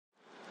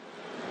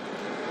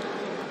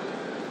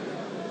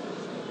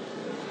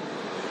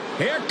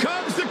Here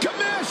comes the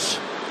commish.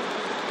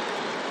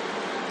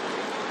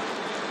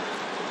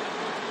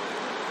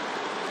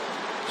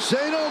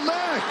 Shane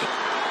O'Mac.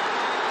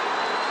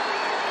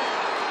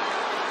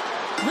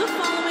 The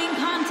following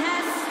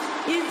contest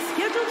is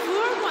scheduled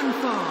for one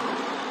fall.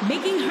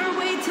 Making her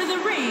way to the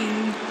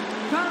ring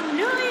from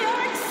New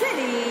York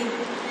City,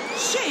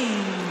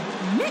 Shane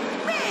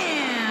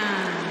McMahon.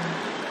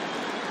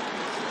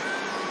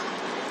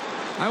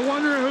 I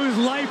wonder whose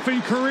life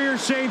and career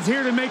Shane's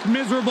here to make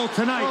miserable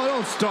tonight. Oh,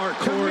 don't start,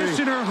 Corey.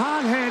 Commissioner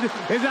Hothead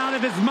is out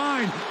of his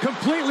mind.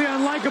 Completely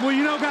unlikable.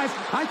 You know, guys,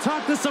 I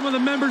talked to some of the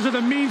members of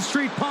the Mean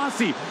Street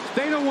Posse.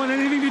 They don't want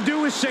anything to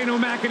do with Shane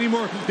O'Mac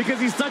anymore because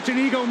he's such an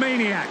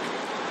egomaniac.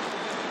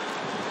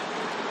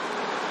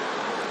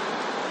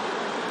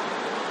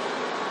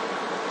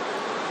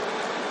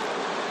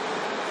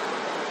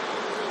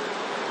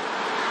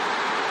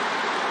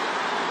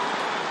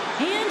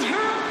 And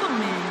her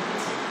opponent,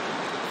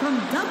 from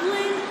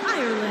Dublin,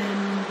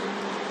 Ireland,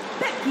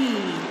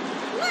 Becky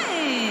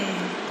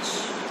Lynch.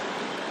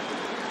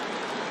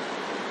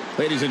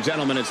 Ladies and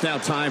gentlemen, it's now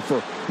time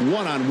for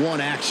one-on-one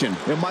action.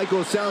 And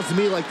Michael, it sounds to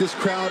me like this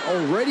crowd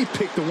already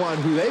picked the one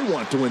who they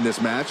want to win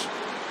this match.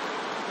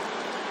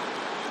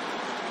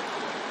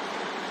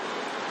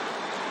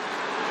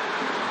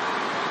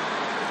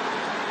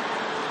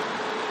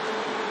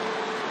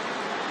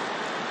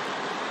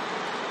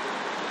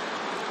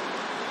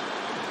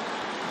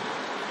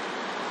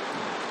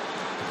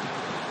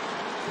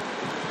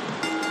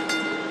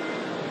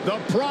 The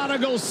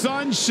prodigal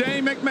son,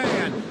 Shane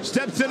McMahon,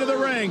 steps into the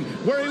ring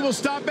where he will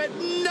stop at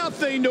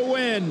nothing to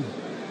win.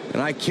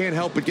 And I can't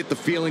help but get the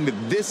feeling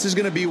that this is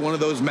going to be one of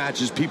those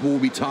matches people will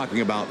be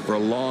talking about for a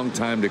long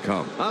time to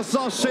come. I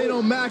saw Shane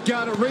O'Mac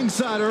out at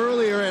ringside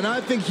earlier, and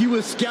I think he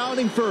was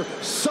scouting for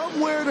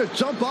somewhere to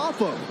jump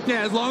off of.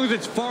 Yeah, as long as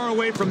it's far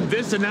away from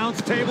this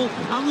announce table,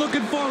 I'm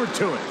looking forward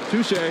to it.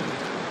 Touche.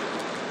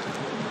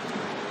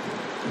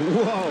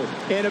 Whoa,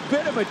 and a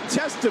bit of a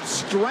test of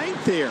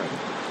strength here.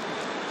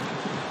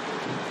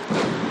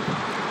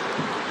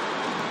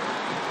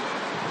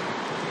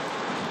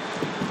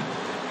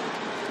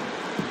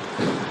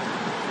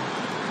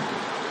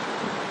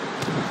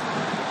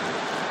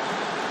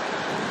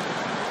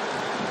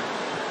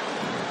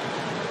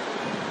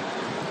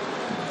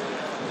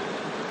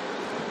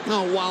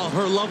 Oh, while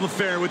her love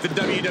affair with the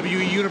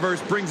WWE Universe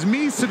brings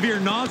me severe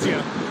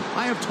nausea,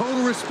 I have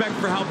total respect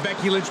for how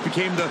Becky Lynch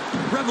became the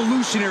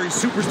revolutionary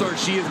superstar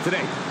she is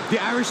today.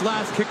 The Irish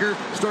Lass Kicker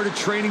started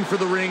training for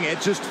the ring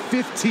at just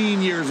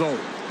 15 years old.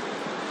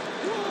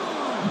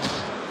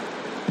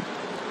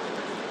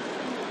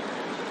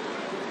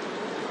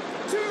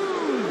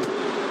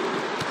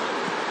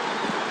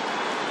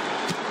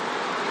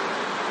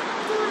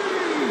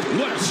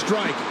 What a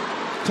strike.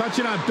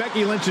 Touching on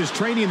Becky Lynch's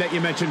training that you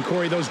mentioned,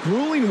 Corey, those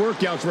grueling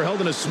workouts were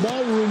held in a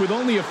small room with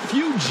only a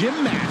few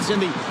gym mats,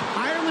 and the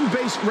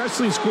Ireland-based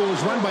wrestling school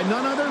is run by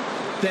none other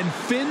than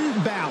Finn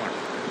Balor.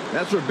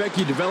 That's where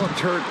Becky developed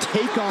her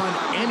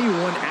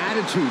take-on-anyone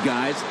attitude,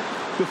 guys.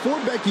 Before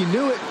Becky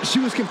knew it, she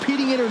was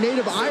competing in her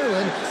native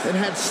Ireland and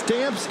had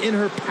stamps in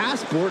her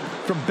passport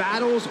from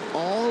battles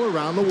all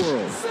around the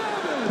world.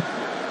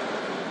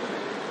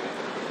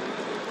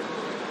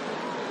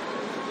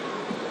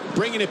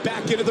 Bringing it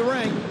back into the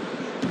ring.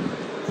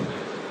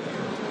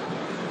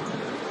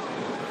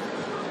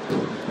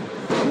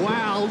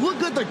 Wow,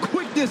 look at the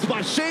quickness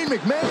by Shane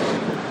McMahon.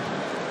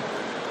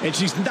 And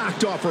she's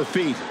knocked off her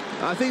feet.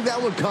 I think that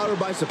one caught her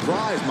by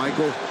surprise,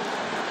 Michael.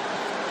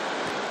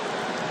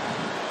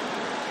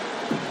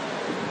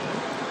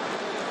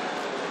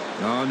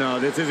 Oh, no,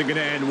 this isn't going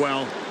to end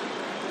well.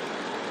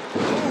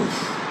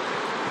 Oof.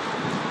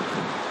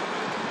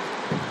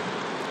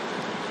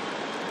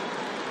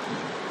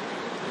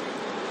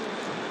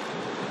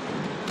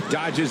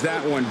 Dodges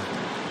that one.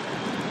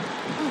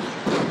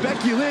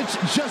 Becky Lynch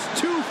just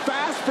too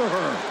fast for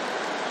her.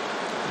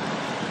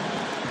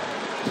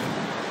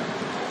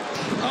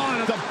 On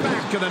the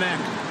back of the neck.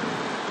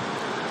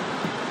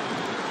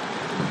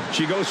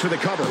 She goes for the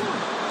cover.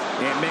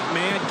 And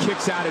McMahon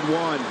kicks out at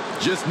one.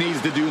 Just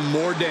needs to do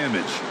more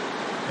damage.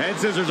 Head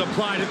scissors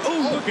applied.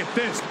 Oh, look at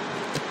this.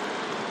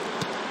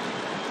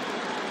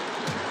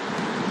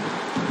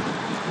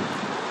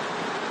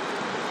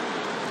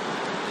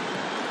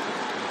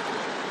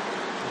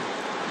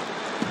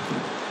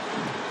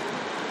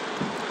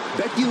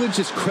 Becky Lynch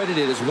is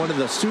credited as one of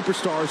the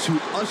superstars who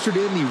ushered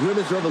in the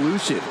Women's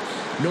Revolution.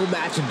 No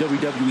match in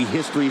WWE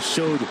history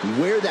showed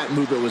where that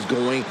movement was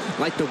going,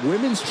 like the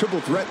women's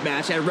triple threat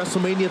match at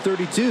WrestleMania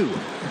 32.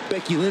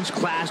 Becky Lynch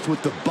clashed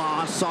with the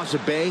Boss, Sasha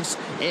Banks,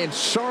 and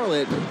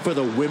Charlotte for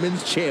the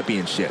Women's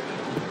Championship.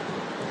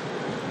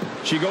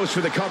 She goes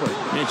for the cover,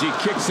 and she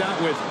kicks out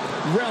with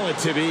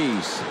relative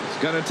ease.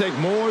 It's going to take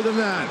more than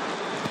that.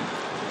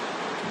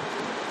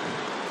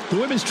 The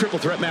women's triple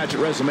threat match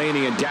at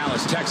WrestleMania in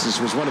Dallas, Texas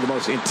was one of the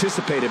most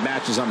anticipated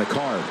matches on the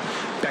card.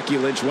 Becky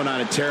Lynch went on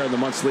a tear in the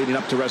months leading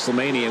up to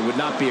WrestleMania and would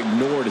not be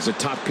ignored as a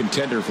top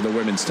contender for the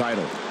women's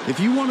title.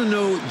 If you want to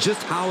know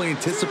just how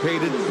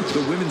anticipated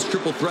the women's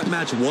triple threat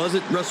match was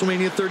at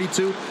WrestleMania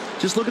 32,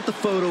 just look at the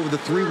photo of the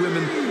three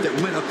women that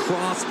went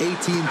across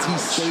AT&T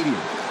Stadium.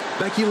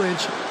 Becky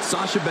Lynch,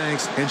 Sasha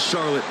Banks, and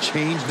Charlotte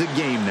changed the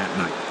game that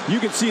night.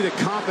 You can see the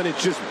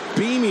confidence just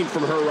beaming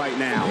from her right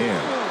now.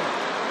 Yeah.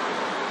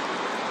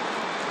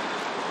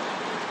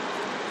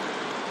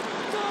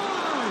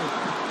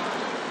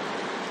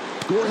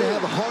 Going to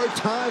have a hard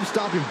time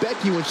stopping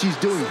Becky when she's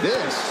doing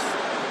this.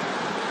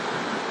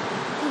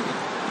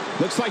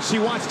 Looks like she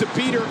wants to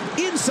beat her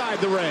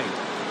inside the ring.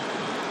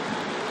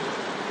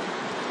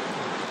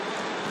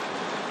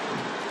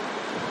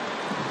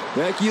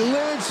 Becky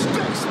Lynch,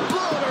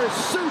 exploder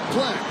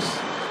suplex.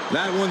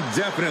 That one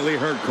definitely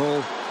hurt,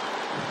 Cole.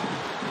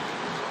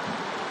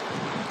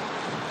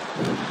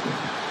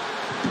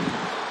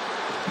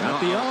 Got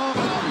the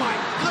oh my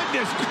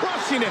goodness,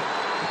 crushing it.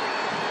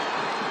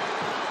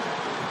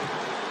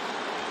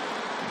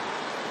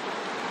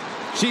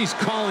 She's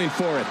calling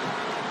for it.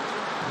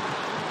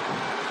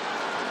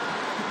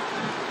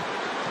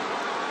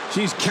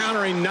 She's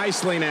countering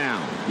nicely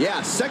now.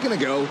 Yeah, a second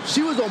ago,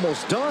 she was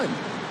almost done.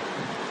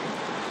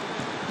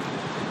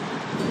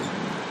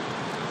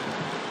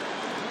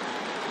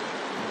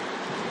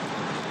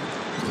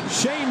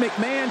 Shane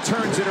McMahon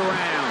turns it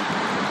around.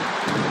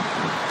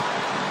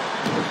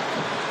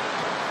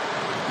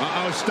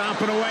 Uh-oh,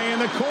 stomping away in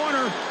the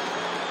corner.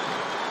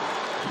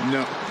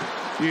 No,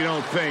 you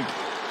don't think.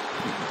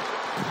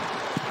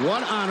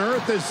 What on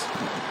earth is...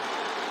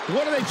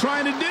 What are they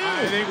trying to do?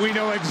 I think we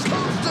know exactly.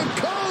 Coast to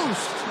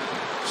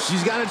coast.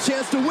 She's got a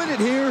chance to win it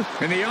here.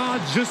 And the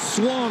odds just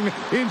swung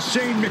in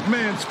Shane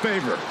McMahon's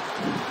favor.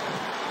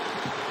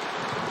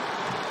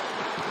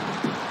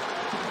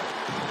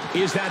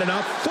 Is that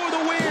enough for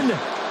the win?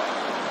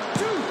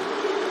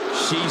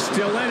 She's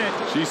still in it.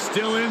 She's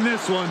still in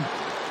this one.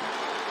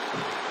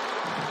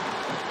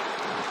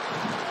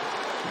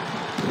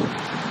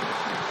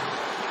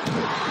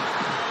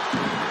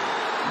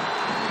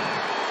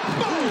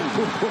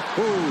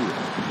 Boom!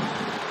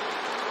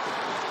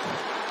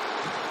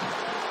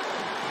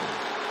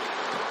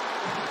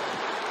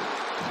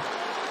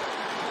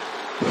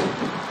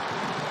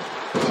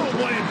 Oh,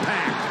 what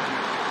impact!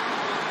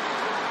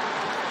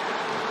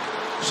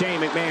 Shane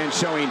McMahon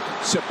showing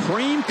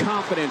supreme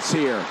confidence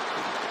here.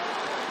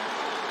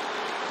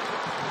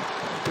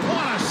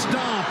 What a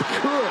stomp!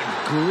 Good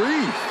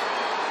grief!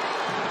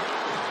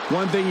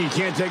 One thing you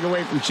can't take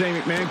away from Shane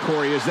McMahon,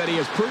 Corey, is that he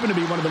has proven to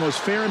be one of the most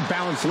fair and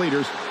balanced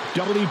leaders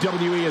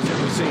WWE has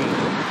ever seen.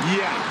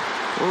 Yeah,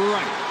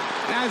 right.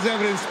 As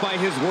evidenced by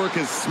his work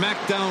as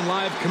SmackDown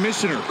Live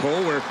Commissioner,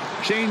 Cole, where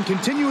Shane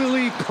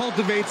continually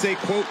cultivates a,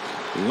 quote,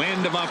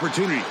 land of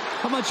opportunity.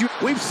 How about you?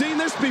 We've seen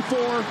this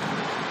before.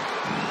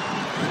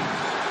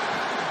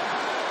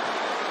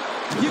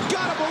 You've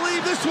got to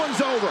believe this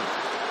one's over.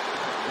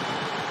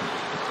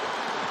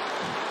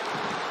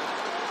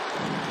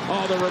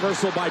 Oh, the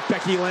reversal by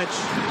Becky Lynch.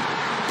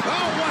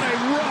 Oh, what a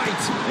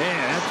right.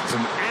 Man, that's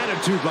some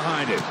attitude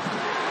behind it.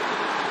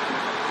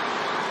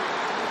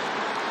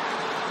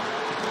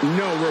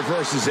 No,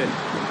 reverses it.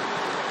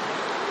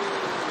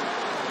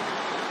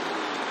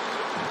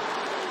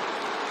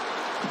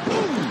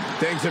 Boom.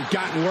 Things have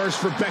gotten worse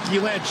for Becky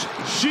Lynch.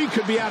 She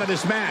could be out of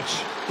this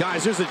match.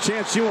 Guys, there's a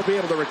chance she won't be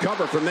able to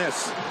recover from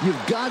this.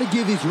 You've got to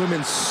give these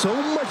women so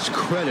much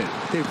credit.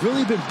 They've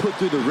really been put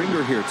through the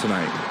ringer here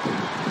tonight.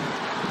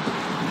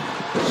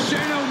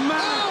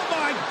 Oh,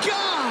 my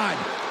God!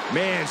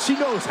 Man, she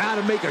knows how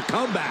to make a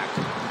comeback.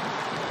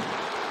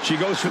 She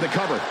goes for the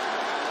cover.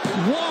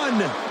 1,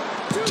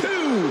 2.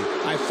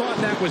 I thought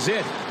that was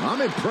it.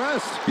 I'm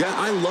impressed. Yeah,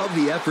 I love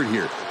the effort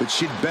here, but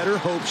she'd better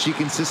hope she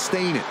can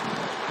sustain it.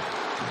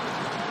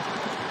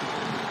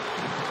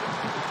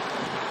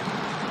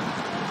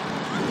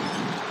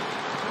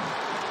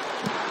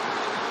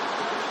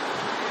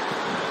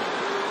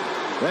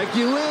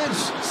 Becky Lynch,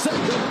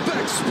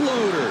 second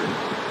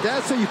exploder.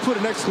 That's how you put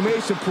an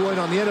exclamation point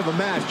on the end of a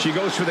match. She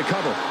goes for the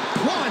cover.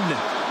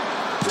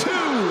 1, 2,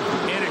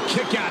 and a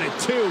kick out at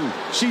 2.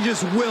 She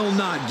just will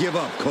not give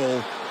up,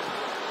 Cole.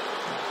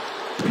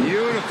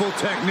 Beautiful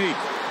technique.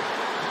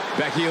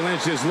 Becky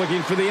Lynch is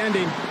looking for the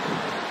ending.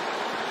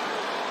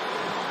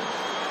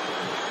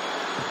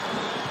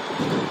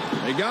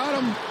 They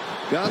got him.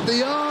 Got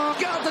the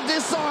arm. Got the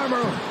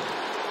disarmer.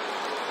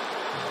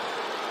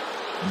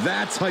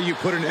 That's how you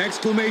put an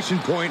exclamation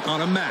point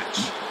on a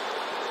match.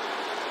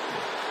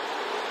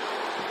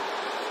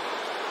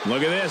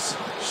 Look at this.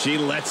 She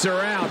lets her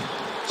out.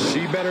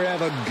 She better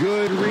have a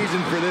good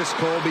reason for this,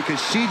 Cole,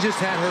 because she just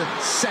had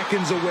her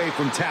seconds away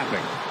from tapping,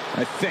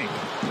 I think.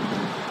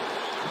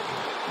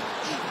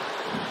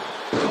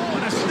 Oh,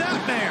 and a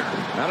snapmare.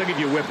 That'll give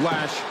you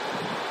whiplash.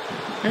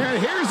 And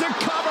here's a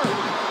cover.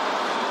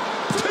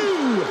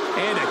 2,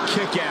 and a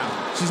kick out.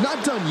 She's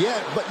not done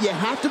yet, but you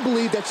have to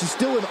believe that she's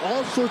still in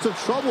all sorts of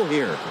trouble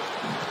here.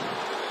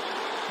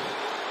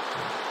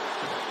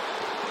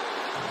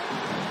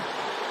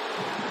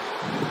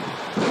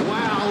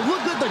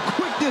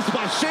 this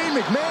by Shane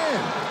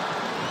McMahon.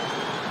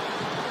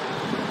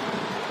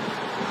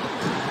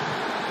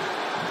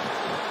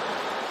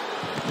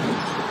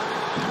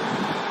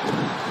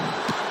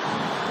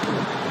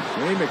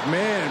 Shane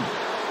McMahon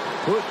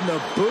putting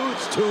the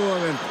boots to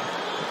him, and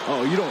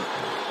oh, you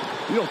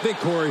don't think,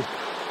 Corey?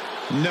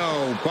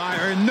 No,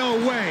 Byron, no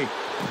way.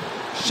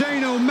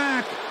 Shane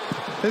O'Mac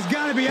has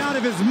got to be out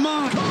of his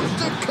mind. Coast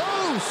to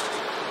coast.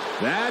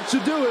 That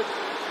should do it.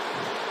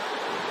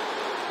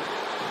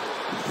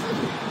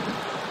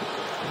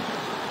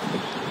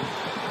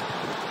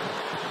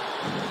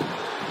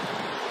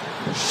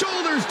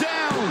 Shoulders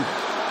down.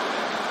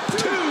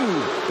 2.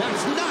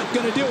 That's not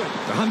going to do it.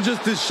 I'm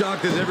just as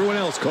shocked as everyone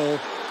else, Cole.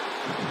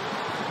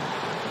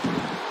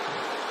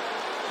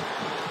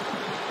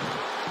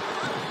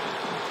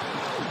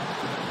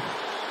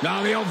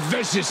 Now the old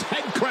vicious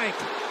head crank.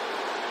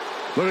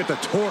 Look at the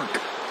torque.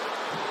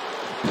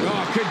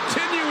 Oh,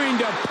 continuing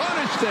to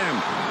punish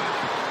them.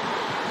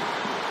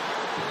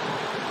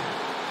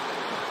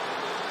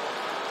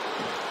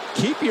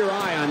 Keep your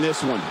eye on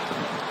this one.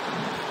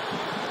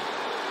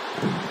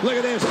 Look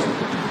at this.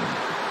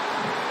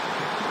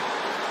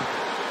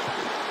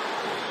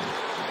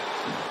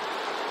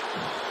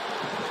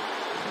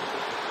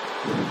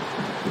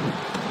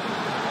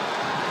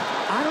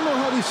 I don't know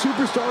how these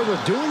superstars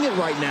are doing it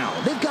right now.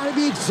 They've got to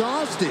be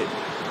exhausted.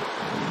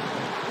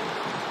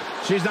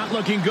 She's not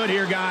looking good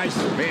here, guys.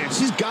 Man,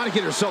 she's got to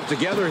get herself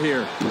together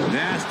here.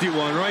 Nasty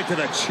one right to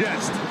the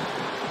chest.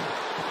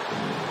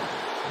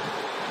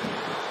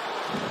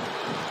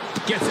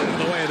 Gets out of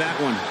the way of that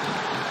one.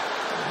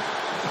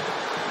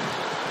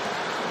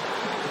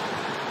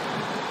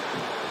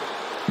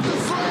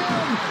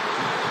 Slam!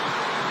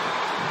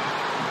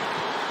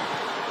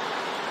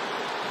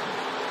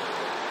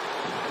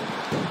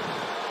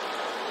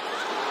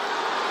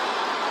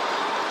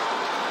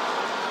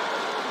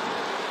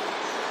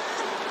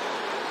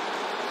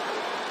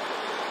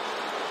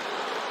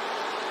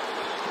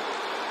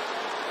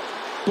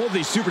 Both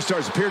these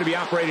superstars appear to be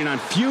operating on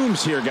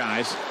fumes here,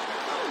 guys.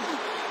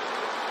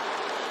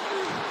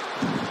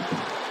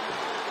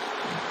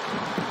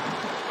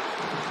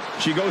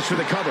 She goes for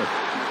the cover.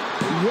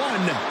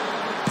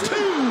 1, 2.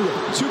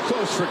 Too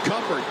close for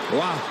comfort.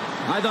 Wow,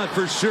 I thought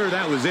for sure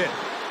that was it.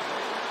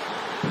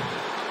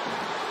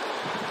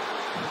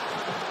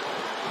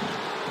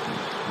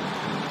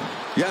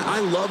 Yeah, I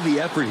love the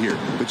effort here,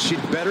 but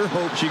she'd better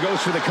hope. She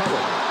goes for the cover.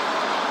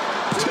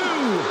 2.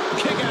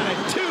 Kick out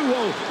at 2.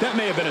 Whoa, that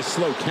may have been a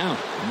slow count.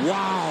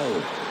 Wow.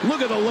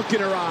 Look at the look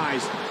in her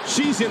eyes.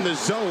 She's in the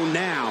zone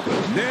now.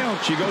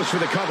 Nailed. She goes for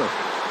the cover.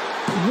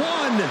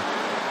 1,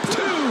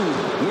 2.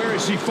 Where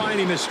is she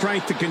finding the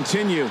strength to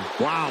continue?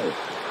 Wow.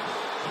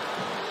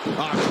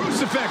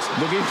 Crucifix.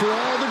 Looking for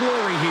all the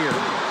glory here.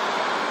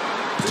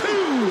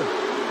 2,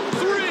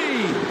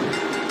 3.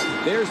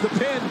 There's the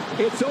pin.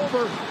 It's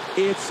over.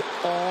 It's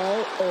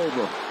all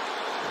over.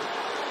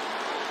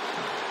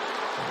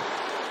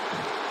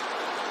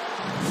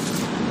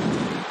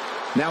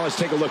 Now let's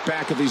take a look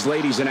back at these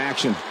ladies in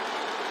action.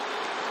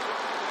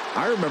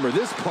 I remember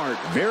this part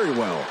very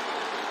well.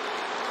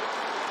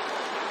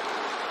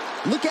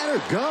 Look at her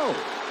go.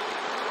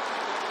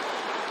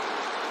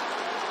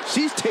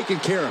 She's taking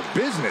care of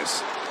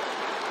business.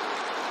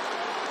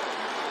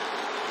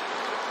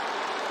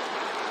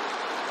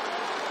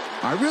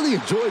 I really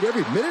enjoyed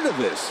every minute of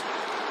this.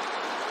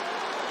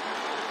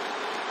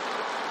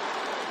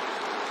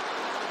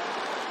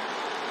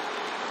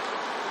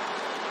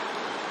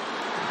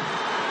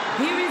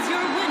 Here is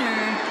your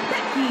winner,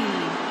 Becky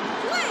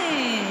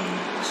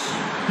Lynch.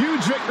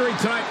 Huge victory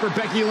tonight for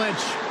Becky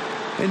Lynch.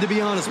 And to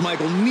be honest,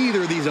 Michael,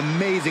 neither of these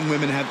amazing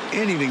women have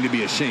anything to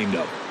be ashamed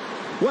of.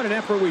 What an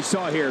effort we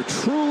saw here.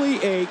 Truly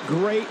a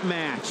great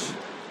match.